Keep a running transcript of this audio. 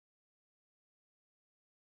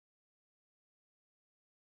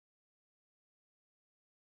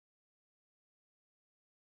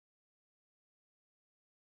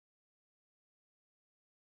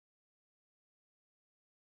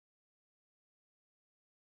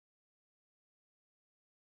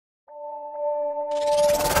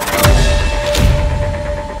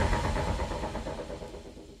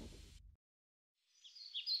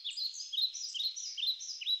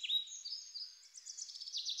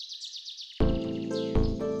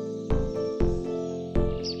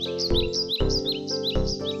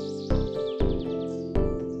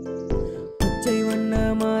பச்சை வண்ண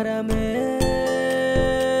மரமே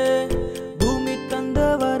பூமி தந்த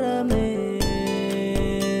வரமே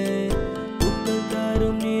புத்தல்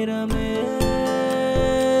தரும் நிறமே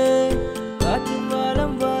காற்றும்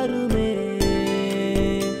வாழம் வருமே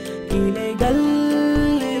கிளைகள்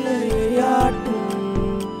இலையாட்டும்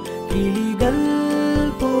கிளிகள்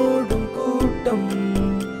போடும் கூட்டம்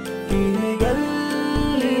கிளைகள்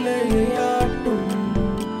இலையாட்டும்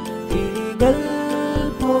கிளிகள்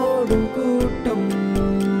போடும் கூட்டம்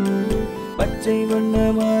பச்சை வண்ண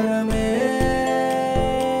மரமே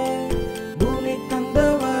பூமி தந்த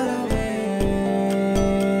வரமே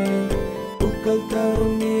பூக்கள்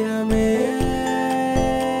தரும் நிறமே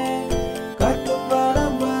காற்றும்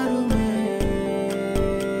வாழம் வருமே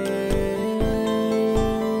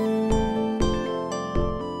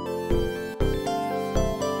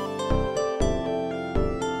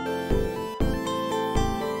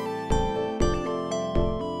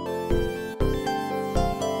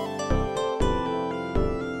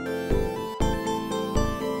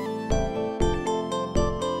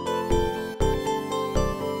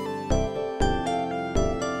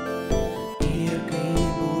இயற்கை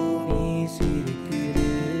பூமி சிரிக்குது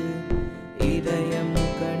இதயம்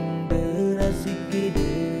கண்டு ரசிக்குது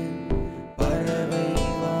பறவை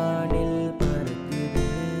வானில் பறக்குது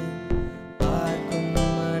பார்க்கும்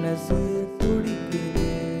மனசு துடிக்குது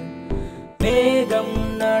மேகம்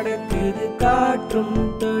நடக்குது காற்றும்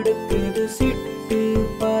தடுக்குது சிட்டு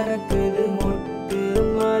பறக்குது மொட்டு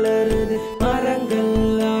மலருது மரங்கள்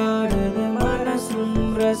ஆடுது மனசும்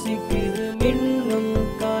ரசிக்குது மின்னும்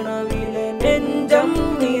கனவில நெஞ்சம்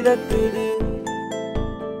மிதக்குது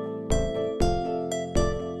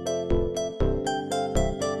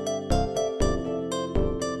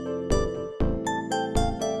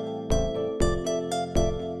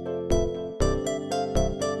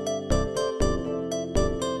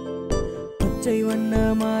பச்சை வண்ண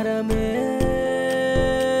மரமே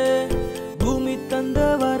பூமி தந்த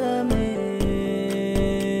வரமே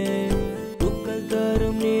பூக்கள்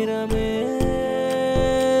தரும் நிறமே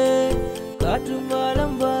காற்றும்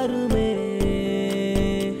வாழம் வருமே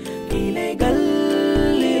கிளைகள்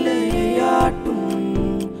இலையாட்டும்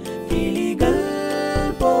கிளிகள்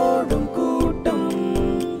போடும் கூட்டம்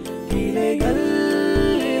கிளைகள்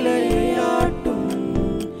இலையாட்டும்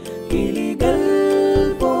கிளிகள்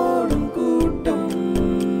போடும் கூட்டம்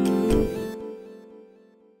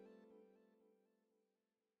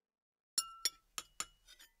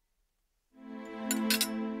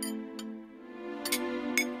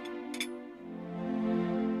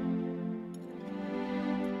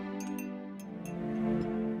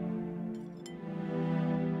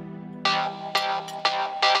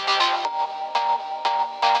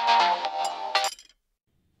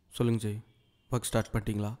சொல்லுங்க ஜெய், ஒர்க் ஸ்டார்ட்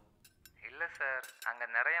பண்ணிட்டீங்களா? இல்லை சார், அங்கே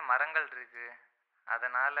நிறைய மரங்கள் இருக்கு,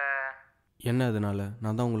 அதனால். என்ன அதனால்?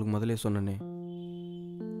 நான் தான் உங்களுக்கு முதலே சொன்னேனே,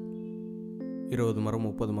 20 மரம்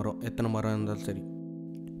 30 மரம் எத்தனை மரம் இருந்தாலும் சரி,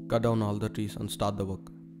 cut down all the trees and start the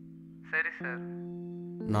work. சரி சார்.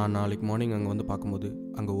 நான் நாளைக்கு மார்னிங் அங்கே வந்து பார்க்கும்போது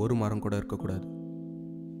அங்கே ஒரு மரம் கூட இருக்கக்கூடாது.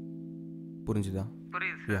 புரிஞ்சுதா?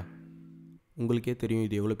 புரியுது யா, உங்களுக்கே தெரியும்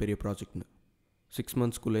இது எவ்வளோ பெரிய ப்ராஜெக்ட்னு. 6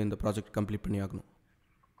 மந்த்ஸ்க்குள்ளே இந்த ப்ராஜெக்ட் கம்ப்ளீட் பண்ணி ஆகணும்.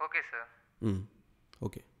 Okay sir.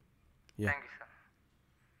 ஓகே. யா, தேங்க்யூ சார்.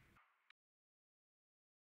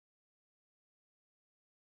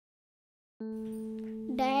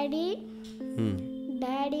 டாடி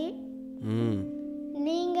டாடி,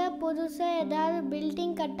 நீங்கள் புதுசாக ஏதாவது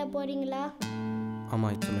பில்டிங் கட்ட போகிறீங்களா?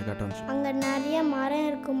 ஆமாம், இட்ஸ் மெகாடான்ஸ். அங்கே நிறைய மரம்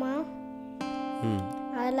இருக்குமா?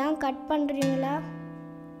 அதெல்லாம் கட் பண்ணுறீங்களா?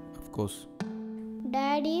 அஃப்கோர்ஸ்.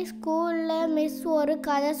 டாடி, ஸ்கூலில் மிஸ் ஒரு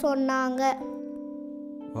கதை சொன்னாங்க.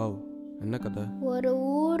 வாவ், என்ன கதை? ஒரு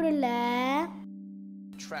ஊரில்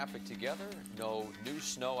traffic together. No new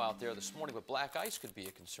snow out there this morning, but black ice could be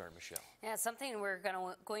a concern, Michelle. Yeah, something we're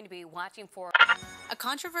going to be watching for. A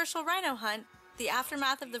controversial rhino hunt, the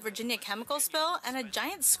aftermath of the Virginia chemical spill, and a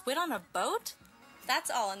giant squid on a boat?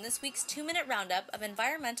 That's all in this week's 2-minute roundup of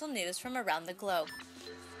environmental news from around the globe.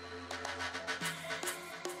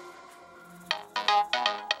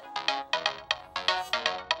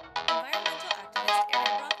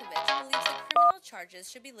 Charges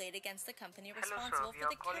should be laid against the company responsible for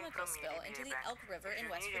the chemical spill into the Elk River in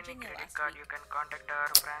West Virginia last week.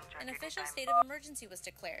 An official state of emergency was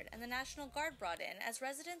declared, and the National Guard brought in as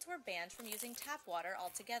residents were banned from using tap water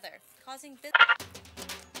altogether, causing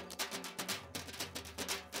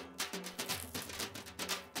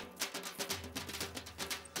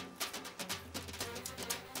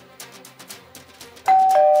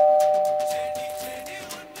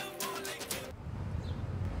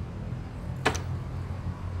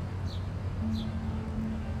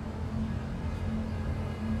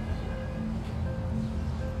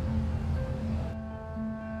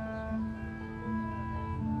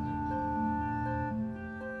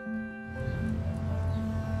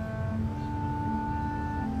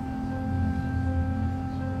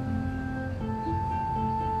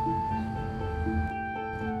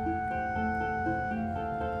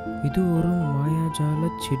இது ஒரு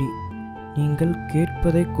மாயாஜால செடி. நீங்கள்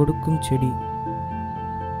கேட்பதை கொடுக்கும் செடி.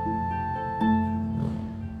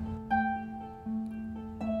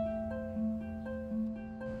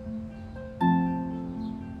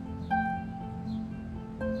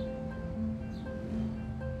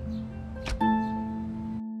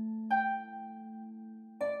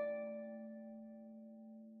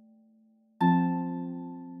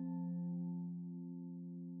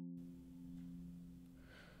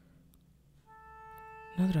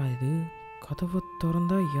 என்னதுடா இது? கதவை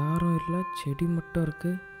திறந்தா யாரும் இல்லை, செடி மட்டும்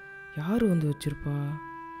இருக்கு. யார் வந்து வச்சிருப்பா?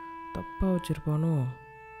 தப்பா வச்சிருப்பானோ?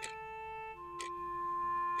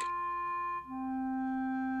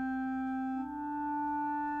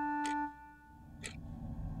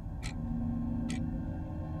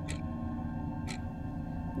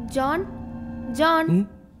 John John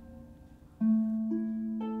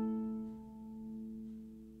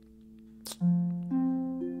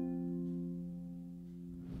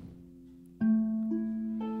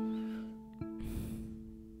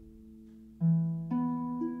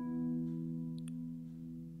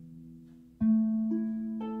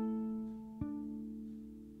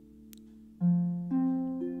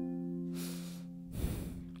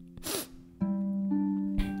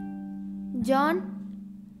John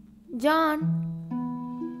John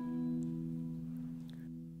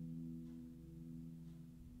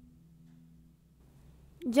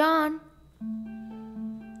John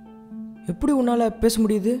எப்படி உன்னால் பேச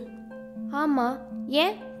முடியுது? ஆமாம்,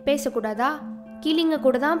 ஏன் பேசக்கூடாதா? கிளிங்க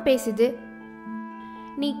கூட தான் பேசுது.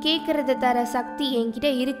 நீ கேட்குறத தர சக்தி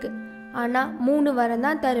என்கிட்ட இருக்கு. ஆனால் 3 வாரம்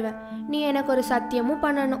தான் தருவேன். நீ எனக்கு ஒரு சத்தியமும்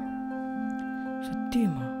பண்ணணும்.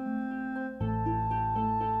 சத்தியமா?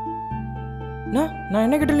 நான்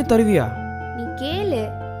என்ன கேட்டாலும் நீ தருவியா? நீ கேளு.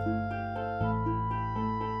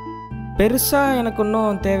 பெருசா எனக்கு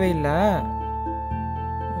ஒன்றும் தேவையில்லை.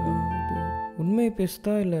 உண்மையை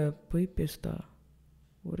பேசுதா இல்லை பொய் பேசுதா?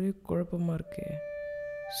 ஒரே குழப்பமாக இருக்கே.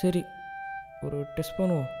 சரி, ஒரு டெஸ்ட்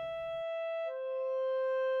பண்ணுவோம்.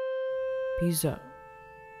 பீஸா.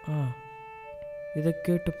 இதை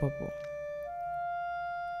கேட்டு பார்ப்போம்.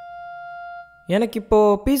 எனக்கு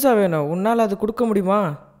இப்போது பீஸா வேணும். உன்னால் அது கொடுக்க முடியுமா?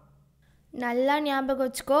 நல்லா ஞாபகம்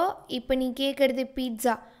வச்சுக்கோ, இப்போ நீ கேட்குறது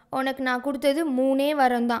பீட்சா. உனக்கு நான் கொடுத்தது 3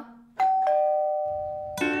 வாரம் தான்.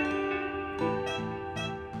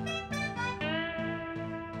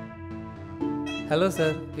 Hello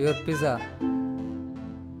sir, your pizza.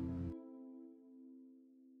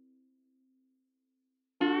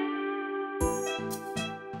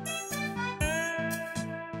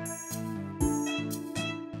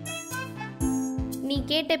 நீ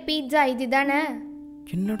கேட்ட பீட்சா இது தானே?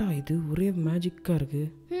 என்னடா இது ஒரே மேஜிக்காக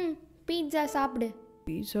இருக்குது. பீட்சா சாப்பிடு.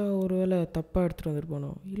 பீஸா ஒரு வேளை தப்பாக எடுத்துகிட்டு வந்துருப்பானோ?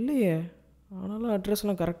 இல்லையே, ஆனாலும்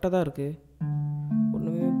அட்ரஸ்லாம் கரெக்டாக தான் இருக்குது.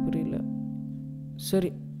 ஒன்றுமே புரியல.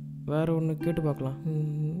 சரி, வேறு ஒன்று கேட்டு பார்க்கலாம்.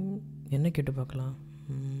 என்ன கேட்டு பார்க்கலாம்?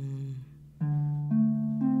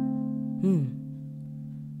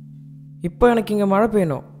 இப்போ எனக்கு இங்கே மழை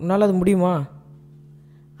பெய்யணும். உன்னால் அது முடியுமா?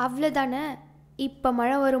 அவ்வளோதானே, இப்போ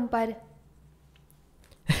மழை வரும் பாரு.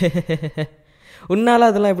 உன்னால்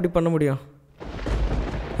அதெல்லாம் எப்படி பண்ண முடியும்?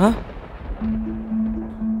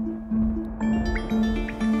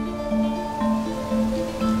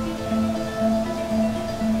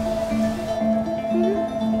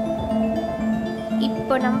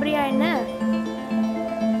 இப்போ நம்புறியா என்ன?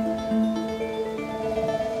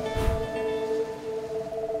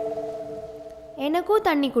 எனக்கும்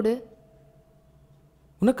தண்ணி கொடு.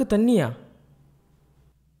 உனக்கு தண்ணியா?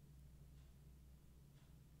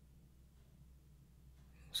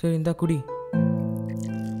 சரி, இந்தா குடி.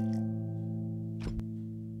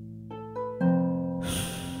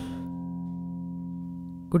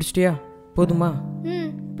 குடிச்சிட்டியா? போதுமா?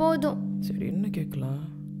 போதும். சரி, என்ன கேட்கலாம்?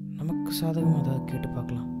 நமக்கு சாதகமாக ஏதாவது கேட்டு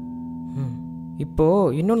பார்க்கலாம்.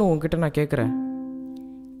 இப்போது இன்னொன்று உங்ககிட்ட நான் கேட்குறேன்.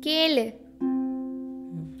 கேளு.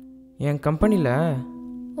 என் கம்பெனியில்.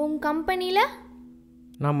 உன் கம்பெனியில்?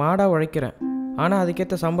 நான் மாடாக உழைக்கிறேன். ஆனால்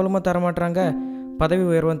அதுக்கேற்ற சம்பளமும் தரமாட்டுறாங்க, பதவி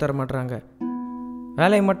உயர்வும் தரமாட்டுறாங்க.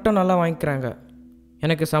 வேலையை மட்டும் நல்லா வாங்கிக்கிறாங்க.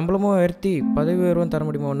 எனக்கு சம்பளமும் உயர்த்தி பதவி உயர்வும் தர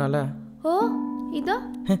முடியுமா உன்னால்? ஓ, இதோ.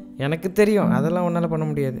 எனக்கு தெரியும், அதெல்லாம் உன்னால் பண்ண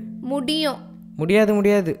முடியாது. முடியும். முடியாது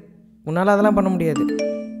முடியாது, உன்னால் அதெல்லாம் பண்ண முடியாது.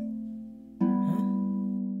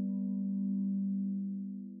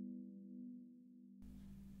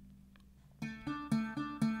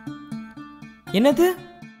 என்னது?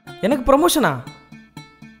 எனக்கு ப்ரமோஷனா?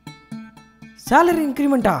 சேலரி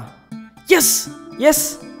இன்க்ரிமெண்ட்டா? S S.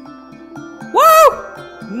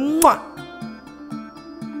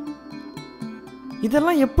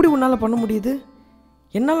 இதெல்லாம் எப்படி உன்னால் பண்ண முடியுது?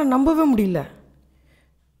 என்னால் நம்பவே முடியல.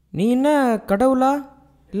 நீ என்ன கடவுளா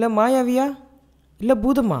இல்லை மாயாவியா, இல்லை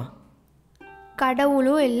பூதமா?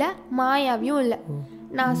 கடவுளும் இல்லை, மாயாவியும் இல்லை.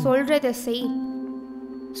 நான் சொல்கிறத செய்.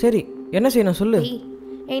 சரி, என்ன செய்யணும் சொல்லு.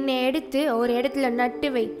 என்னை எடுத்து ஒரு இடத்துல நட்டு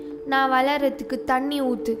வை. நான் வளர்கிறதுக்கு தண்ணி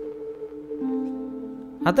ஊற்று.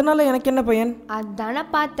 அதனால் எனக்கு என்ன பயன்? அதானே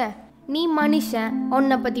பார்த்தேன். நீ மனுஷன்,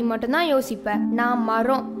 உன்னை பற்றி மட்டும்தான் யோசிப்ப. நான்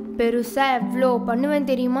மரம், பெருசாக எவ்வளோ பண்ணுவேன்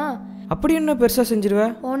தெரியுமா? அப்படி என்ன பெருசாக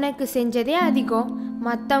செஞ்சிருவேன்? உனக்கு செஞ்சதே அதிகம்,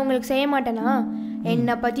 மற்றவங்களுக்கு செய்ய மாட்டேனா?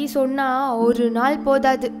 என்னை பற்றி சொன்னால் ஒரு நாள்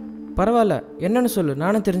போதாது. பரவாயில்ல, என்னன்னு சொல்லு,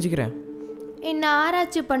 நானும் தெரிஞ்சுக்கிறேன். என்னை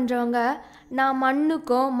ஆராய்ச்சி பண்ணுறவங்க நான்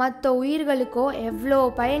மண்ணுக்கோ மற்ற உயிர்களுக்கோ எவ்வளோ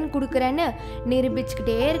பயன் கொடுக்குறேன்னு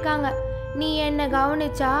நிரூபிச்சுக்கிட்டே இருக்காங்க. நீ என்னை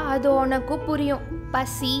கவனிச்சா அது உனக்கும் புரியும்.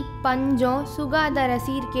 பசி, பஞ்சம், சுகாதார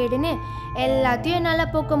சீர்கேடுன்னு எல்லாத்தையும்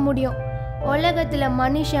என்னால் போக்க முடியும். உலகத்தில்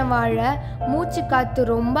மனுஷன் வாழ மூச்சு காற்று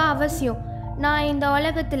ரொம்ப அவசியம். நான் இந்த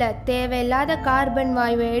உலகத்தில் தேவையில்லாத கார்பன்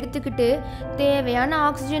வாயுவை எடுத்துக்கிட்டு தேவையான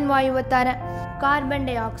ஆக்சிஜன் வாயுவை தரேன். Carbon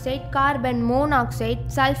di oxide, carbon monoxide,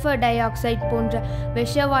 sulphur di oxide போன்ற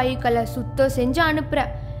விஷவாயுக்களை சுத்தம் செஞ்சு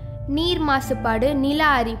அனுப்புகிறேன். நீர் மாசுபாடு, நில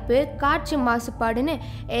அரிப்பு, காற்று மாசுபாடுன்னு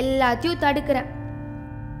எல்லாத்தையும் தடுக்கிறேன்.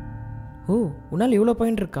 ஓ, உன்னால் இவ்வளோ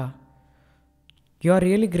பாயிண்ட் இருக்கா? You are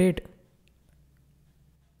really great.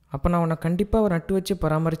 அப்போ நான் உன்னை கண்டிப்பாக நட்டு வச்சு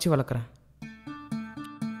பராமரித்து வளர்க்குறேன்.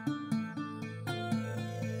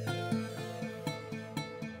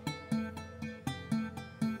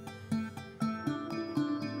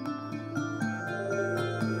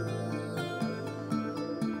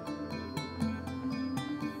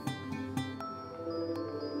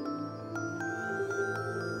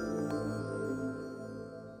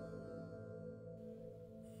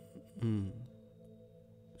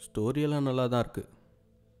 ஸ்டோரியெல்லாம் நல்லா தான் இருக்குது.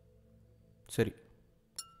 சரி,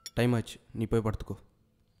 டைம் ஆச்சு, நீ போய் படுத்துக்கோ.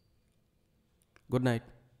 Good night.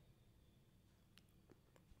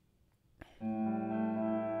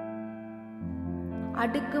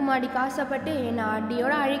 அடுக்கு மாடி காசப்பட்டு என்னை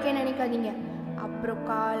அடியோட அழிக்க நினைக்காதீங்க, அப்புறம்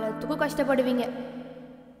காலத்துக்கும் கஷ்டப்படுவீங்க.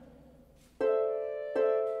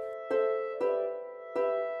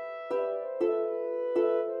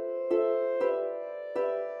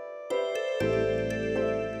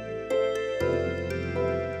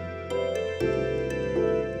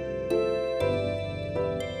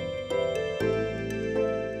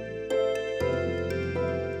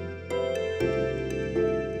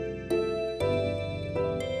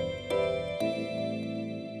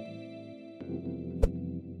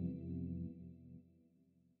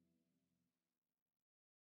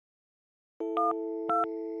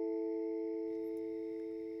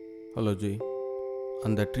 ஹலோ ஜி,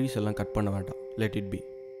 அந்த ட்ரீஸ் எல்லாம் கட் பண்ண வேண்டாம், லெட் இட் பி.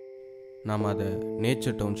 நாம் அதை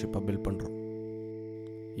நேச்சர் டவுன்ஷிப்பாக பில்ட் பண்ணுறோம்.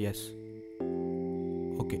 S,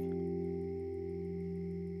 okay.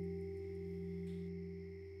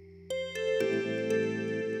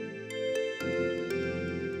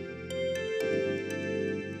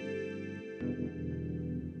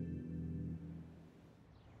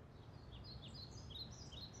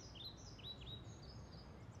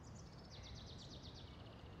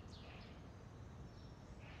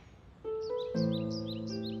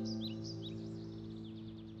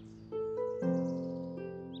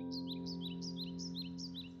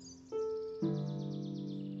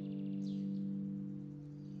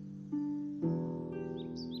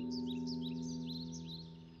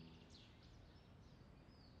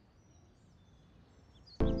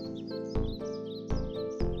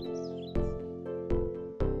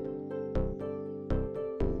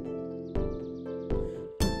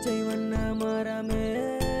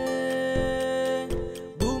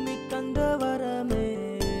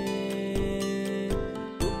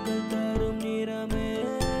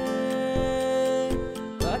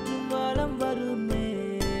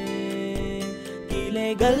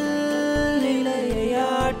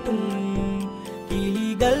 இலையாட்டும்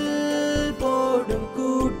கிளிகள் போடும்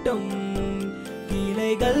கூட்டம்,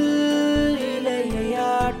 கிளைகள்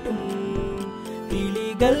இலையாட்டும்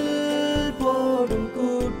கிளிகள் போடும்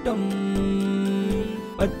கூட்டம்.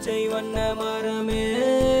 பச்சை வண்ண மரமே